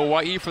 Honolulu,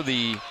 Hawaii, for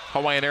the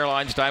Hawaiian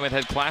Airlines Diamond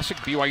Head Classic.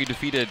 BYU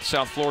defeated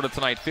South Florida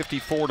tonight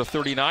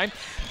 54-39.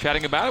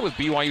 Chatting about it with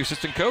BYU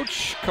assistant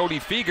coach Cody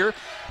Feger.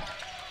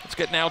 Let's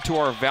get now to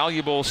our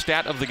valuable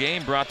stat of the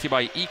game, brought to you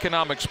by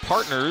Economics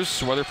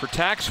Partners. Whether for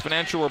tax,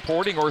 financial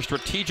reporting, or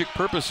strategic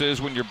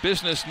purposes, when your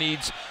business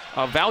needs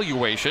a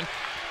valuation,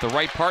 the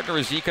right partner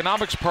is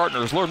Economics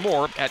Partners. Learn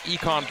more at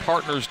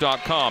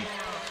econpartners.com.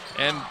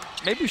 And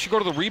maybe we should go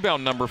to the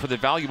rebound number for the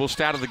valuable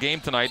stat of the game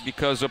tonight,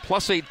 because a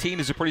plus 18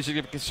 is a pretty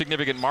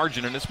significant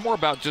margin, and it's more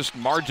about just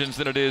margins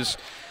than it is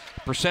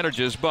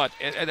percentages. But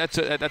that's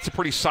a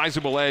pretty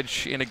sizable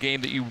edge in a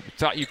game that you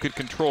thought you could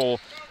control,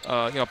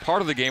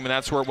 part of the game, and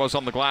that's where it was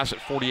on the glass at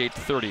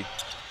 48-30.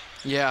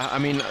 Yeah, I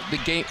mean the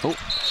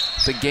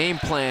game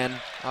plan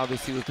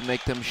obviously was to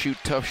make them shoot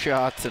tough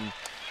shots, and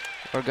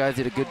our guys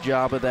did a good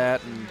job of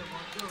that and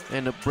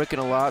ended up bricking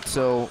a lot.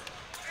 So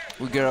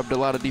we grabbed a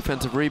lot of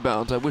defensive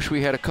rebounds. I wish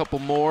we had a couple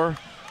more,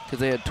 because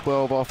they had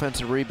 12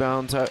 offensive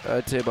rebounds.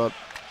 I'd say about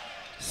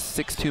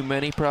 6 too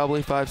many,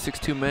 probably 5-6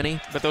 too many.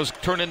 But those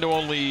turn into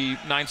only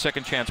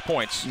 9-second chance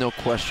points. No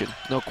question,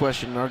 no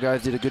question. Our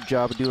guys did a good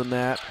job of doing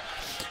that.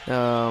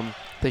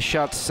 They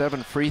shot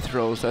 7 free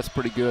throws. That's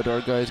pretty good. Our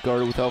guys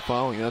guarded without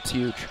fouling. That's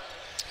huge.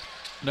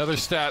 Another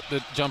stat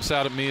that jumps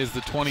out at me is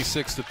the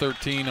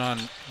 26-13 on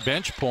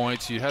bench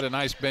points. You had a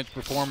nice bench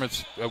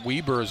performance at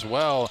Weber as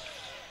well.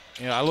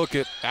 I look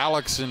at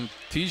Alex and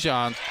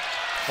Tijan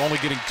only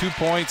getting 2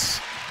 points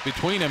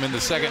between them in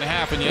the second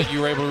half, and yet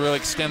you were able to really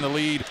extend the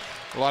lead.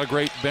 A lot of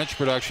great bench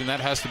production. That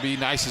has to be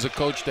nice as a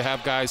coach to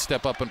have guys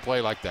step up and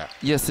play like that.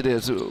 Yes, it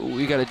is.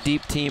 We got a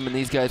deep team, and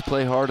these guys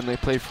play hard, and they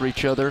play for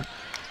each other.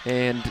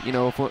 And,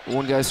 if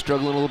one guy's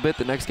struggling a little bit,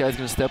 the next guy's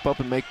going to step up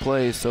and make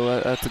plays. So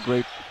that's a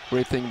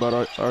great thing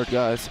about our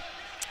guys.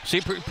 So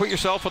you put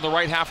yourself on the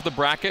right half of the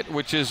bracket,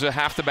 which is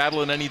half the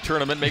battle in any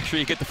tournament. Make sure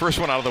you get the first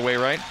one out of the way,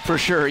 right? For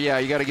sure, yeah.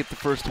 You got to get the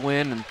first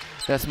win, and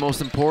that's most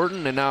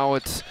important. And now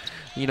it's,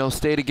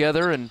 stay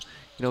together and,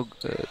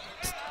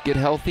 get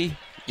healthy.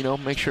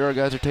 Make sure our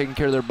guys are taking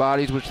care of their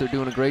bodies, which they're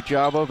doing a great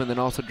job of, and then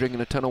also drinking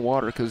a ton of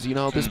water, because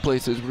this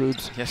place is,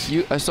 Rubes. Yes.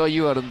 I saw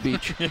you out on the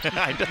beach.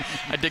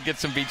 I did get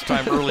some beach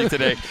time early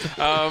today.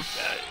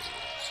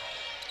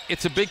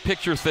 It's a big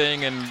picture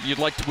thing, and you'd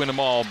like to win them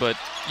all, but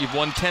you've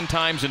won 10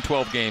 times in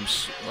 12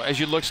 games. As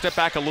you step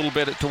back a little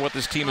bit to what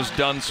this team has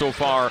done so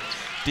far,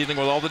 dealing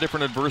with all the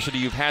different adversity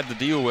you've had to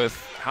deal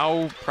with,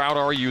 how proud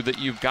are you that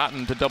you've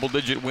gotten to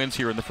double-digit wins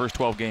here in the first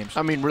 12 games?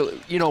 I mean,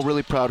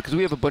 really proud, because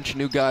we have a bunch of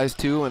new guys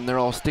too, and they're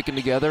all sticking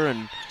together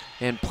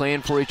and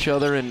playing for each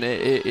other, and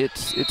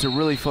it's a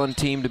really fun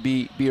team to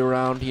be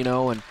around,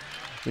 and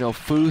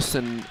Foose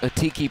and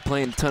Atiki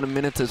playing a ton of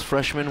minutes as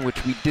freshmen,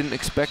 which we didn't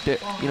expect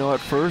it, at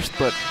first,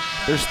 but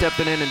they're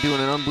stepping in and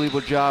doing an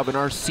unbelievable job, and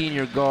our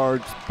senior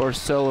guards,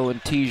 Barcelo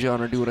and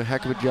Tijan, are doing a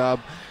heck of a job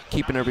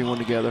keeping everyone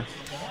together.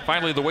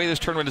 Finally, the way this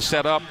tournament is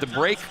set up, the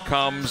break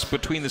comes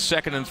between the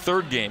second and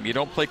third game. You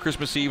don't play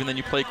Christmas Eve and then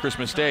you play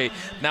Christmas Day.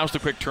 Now's the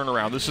quick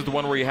turnaround. This is the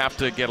one where you have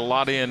to get a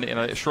lot in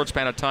a short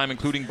span of time,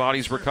 including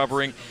bodies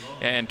recovering,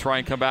 and try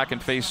and come back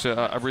and face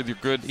a really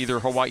good either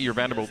Hawaii or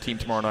Vanderbilt team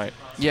tomorrow night.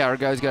 Yeah, our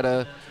guys got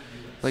to,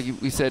 like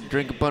we said,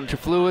 drink a bunch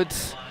of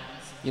fluids.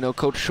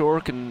 Coach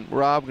Shork and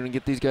Rob are going to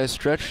get these guys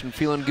stretched and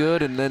feeling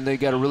good, and then they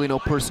got to really know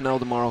personnel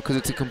tomorrow, because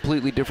it's a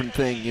completely different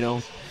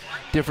thing,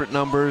 different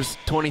numbers.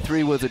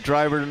 23 was a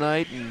driver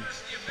tonight, and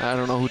I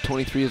don't know who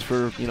 23 is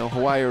for,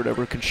 Hawaii or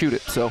whatever, can shoot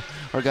it. So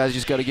our guys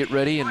just got to get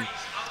ready, and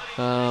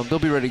they'll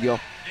be ready to go.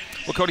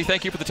 Well, Cody,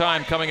 thank you for the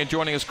time coming and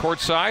joining us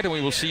courtside, and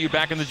we will see you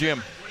back in the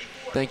gym.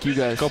 Thank you,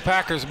 guys. Go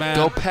Packers, man.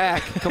 Go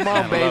Pack. Come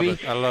on, baby.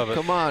 I love it.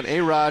 Come on.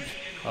 A-Rod,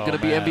 going to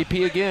be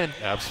MVP again.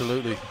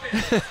 Absolutely.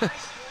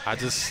 I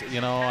just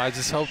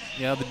hope,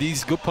 the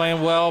D's good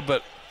playing well,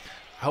 but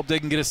I hope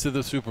they can get us to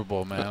the Super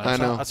Bowl, man. I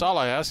know. That's all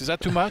I ask. Is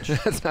that too much?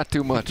 That's not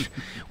too much.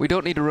 We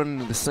don't need to run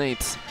into the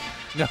Saints.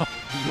 No.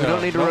 We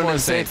don't need to run into the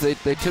Saints.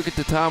 They took it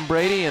to Tom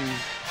Brady, and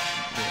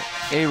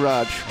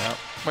A-Raj. Yep.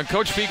 When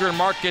Coach Feger and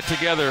Mark get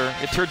together,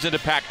 it turns into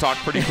pack talk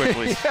pretty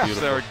quickly. Yeah.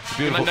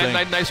 Beautiful thing.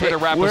 Nice way to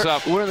wrap us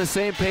up. We're on the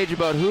same page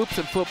about hoops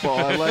and football.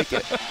 I like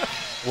it.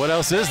 What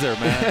else is there,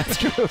 man? That's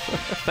true.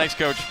 Thanks,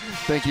 Coach.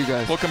 Thank you,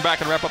 guys. We'll come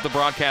back and wrap up the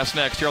broadcast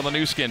next here on the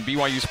new skin,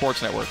 BYU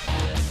Sports Network.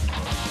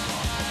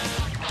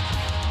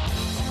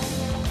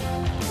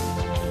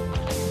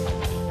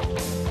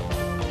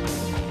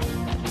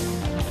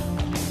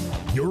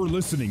 You're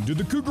listening to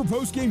the Cougar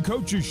Postgame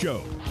Coaches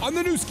Show on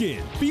the new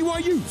skin,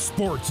 BYU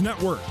Sports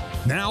Network.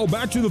 Now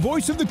back to the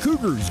voice of the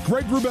Cougars,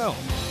 Greg Wrubell.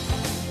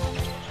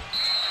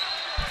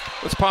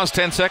 Let's pause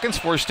 10 seconds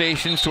for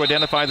stations to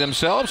identify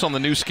themselves on the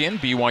new skin,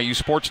 BYU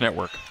Sports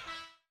Network.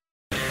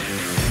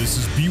 This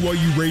is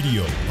BYU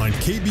Radio on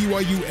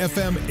KBYU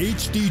FM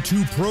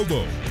HD2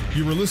 Provo.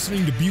 You are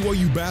listening to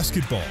BYU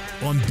Basketball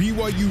on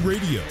BYU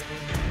Radio.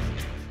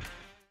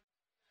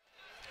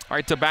 All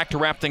right, back to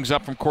wrap things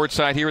up from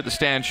courtside here at the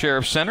Stan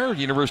Sheriff Center,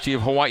 University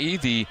of Hawaii,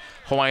 the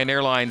Hawaiian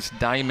Airlines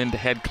Diamond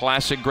Head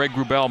Classic. Greg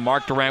Wrubell,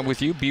 Mark Durant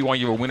with you.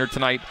 BYU a winner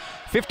tonight,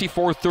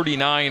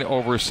 54-39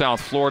 over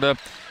South Florida.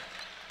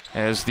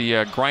 As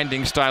the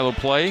grinding style of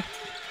play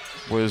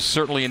was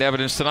certainly in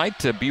evidence tonight.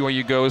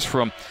 BYU goes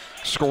from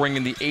scoring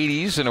in the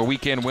 80s in a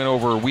weekend win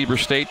over Weber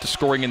State to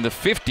scoring in the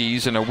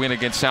 50s in a win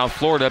against South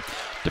Florida.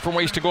 Different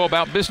ways to go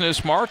about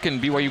business, Mark,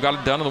 and BYU got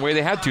it done in the way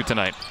they had to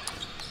tonight.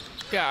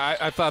 Yeah,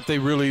 I thought they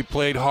really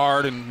played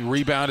hard and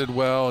rebounded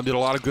well and did a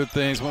lot of good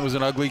things. It was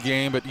an ugly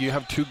game, but you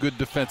have two good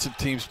defensive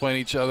teams playing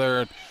each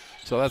other,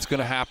 so that's going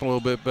to happen a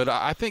little bit. But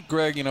I think,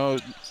 Greg, you know,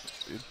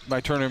 my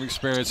tournament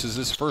experience is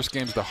this first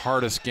game's the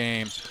hardest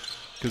game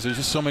because there's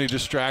just so many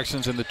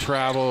distractions in the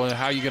travel and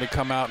how you're going to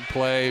come out and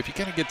play. If you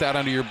kind of get that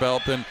under your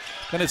belt, then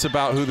it's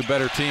about who the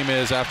better team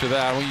is after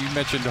that. Well, you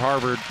mentioned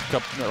Harvard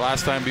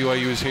last time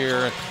BYU was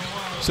here.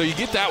 So you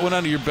get that one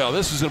under your belt.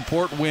 This is an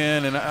important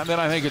win, and then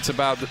I think it's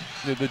about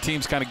the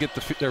teams kind of get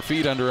their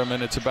feet under them,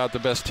 and it's about the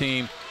best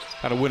team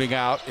kind of winning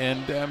out.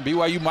 And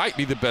BYU might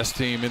be the best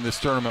team in this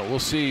tournament. We'll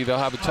see. They'll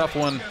have a tough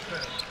one.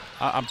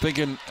 I'm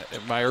thinking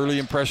my early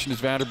impression is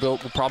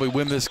Vanderbilt will probably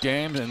win this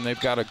game, and they've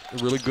got a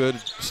really good,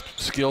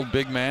 skilled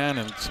big man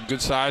and some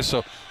good size.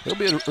 So it'll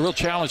be a real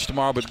challenge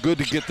tomorrow, but good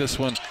to get this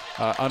one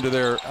under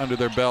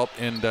their belt,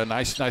 and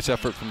nice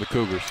effort from the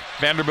Cougars.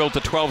 Vanderbilt a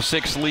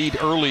 12-6 lead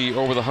early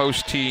over the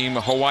host team,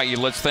 Hawaii.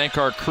 Let's thank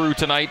our crew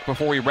tonight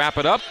before we wrap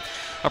it up.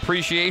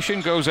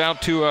 Appreciation goes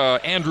out to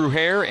Andrew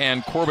Hare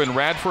and Corbin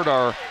Radford,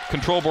 our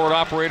control board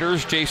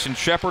operators, Jason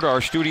Shepard,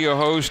 our studio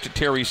host,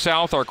 Terry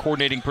South, our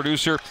coordinating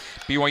producer,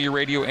 BYU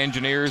radio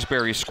engineers,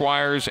 Barry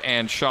Squires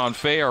and Sean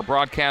Fay, our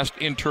broadcast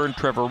intern,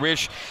 Trevor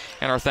Rich,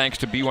 and our thanks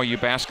to BYU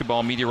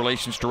basketball media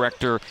relations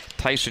director,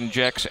 Tyson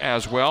Jex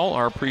as well.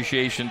 Our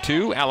appreciation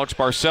to Alex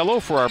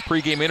Barcelo for our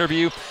pregame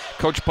interview,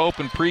 Coach Pope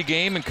in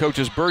pregame, and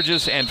Coaches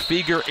Burgess and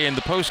Feger in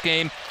the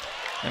postgame.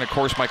 And, of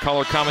course, my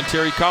color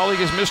commentary colleague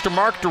is Mr.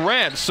 Mark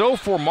Durant. So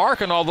for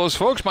Mark and all those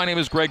folks, my name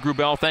is Greg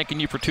Wrubell, thanking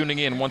you for tuning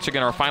in. Once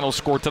again, our final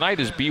score tonight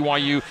is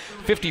BYU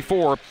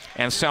 54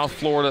 and South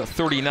Florida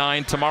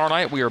 39. Tomorrow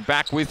night, we are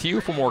back with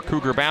you for more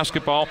Cougar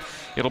basketball.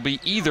 It'll be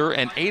either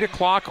an 8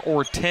 o'clock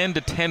or 10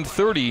 to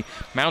 10:30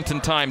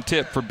 Mountain Time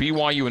tip for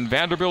BYU and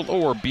Vanderbilt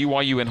or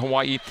BYU and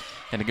Hawaii.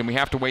 And, again, we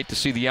have to wait to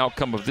see the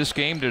outcome of this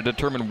game to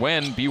determine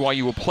when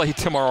BYU will play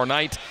tomorrow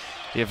night.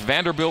 If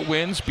Vanderbilt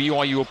wins,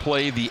 BYU will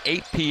play the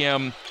 8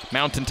 p.m.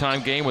 Mountain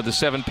Time game with a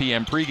 7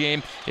 p.m.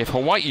 pregame. If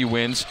Hawaii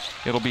wins,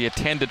 it'll be a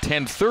 10 to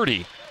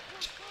 10:30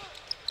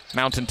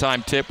 Mountain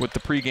Time tip with the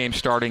pregame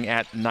starting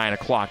at 9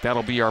 o'clock.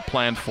 That'll be our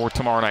plan for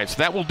tomorrow night. So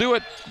that will do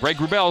it. Greg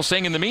Wrubell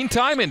saying in the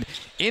meantime and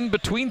in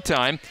between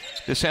time,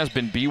 this has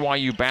been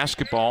BYU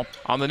basketball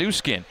on the new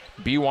skin.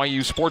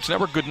 BYU Sports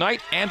Network, good night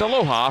and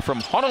aloha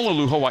from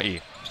Honolulu, Hawaii.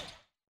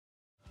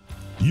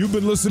 You've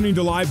been listening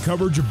to live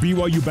coverage of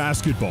BYU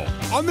basketball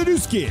on the new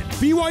skin,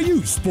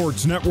 BYU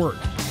Sports Network.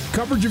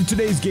 Coverage of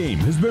today's game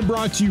has been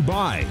brought to you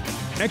by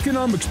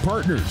Economics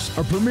Partners,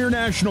 a premier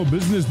national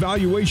business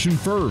valuation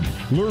firm.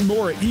 Learn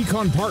more at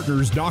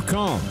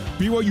econpartners.com.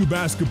 BYU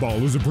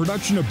basketball is a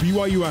production of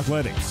BYU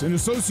Athletics in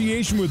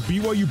association with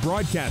BYU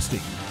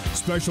Broadcasting.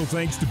 Special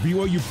thanks to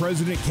BYU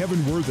President Kevin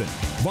Worthen,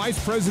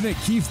 Vice President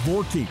Keith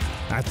Vorkink,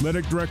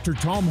 Athletic Director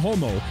Tom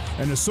Homo,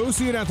 and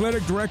Associate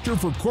Athletic Director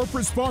for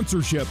Corporate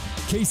Sponsorship,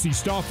 Casey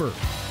Stauffer.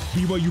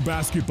 BYU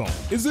Basketball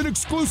is an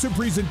exclusive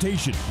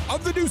presentation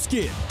of the new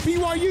skin,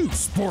 BYU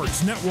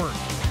Sports Network.